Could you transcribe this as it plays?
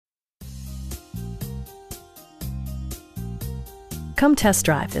Come test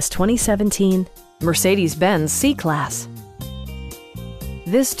drive this 2017 Mercedes-Benz C-Class.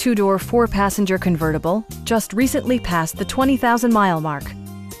 This two-door, four-passenger convertible just recently passed the 20,000-mile mark.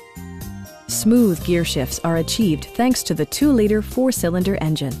 Smooth gear shifts are achieved thanks to the 2-liter four-cylinder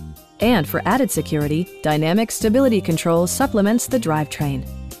engine. And for added security, dynamic stability control supplements the drivetrain.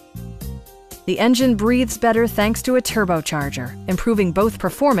 The engine breathes better thanks to a turbocharger, improving both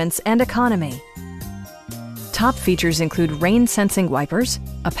performance and economy. Top features include rain-sensing wipers,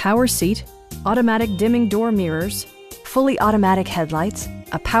 a power seat, automatic dimming door mirrors, fully automatic headlights,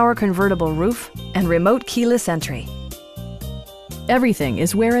 a power convertible roof, and remote keyless entry. Everything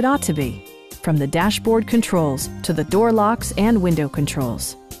is where it ought to be, from the dashboard controls to the door locks and window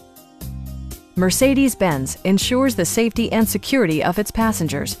controls. Mercedes-Benz ensures the safety and security of its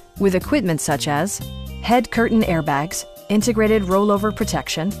passengers with equipment such as head curtain airbags, integrated rollover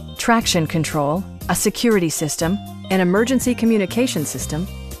protection, traction control, a security system, an emergency communication system,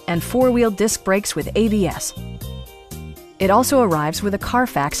 and four-wheel disc brakes with ABS. It also arrives with a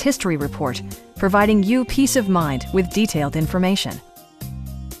Carfax history report, providing you peace of mind with detailed information.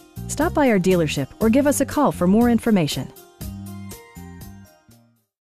 Stop by our dealership or give us a call for more information.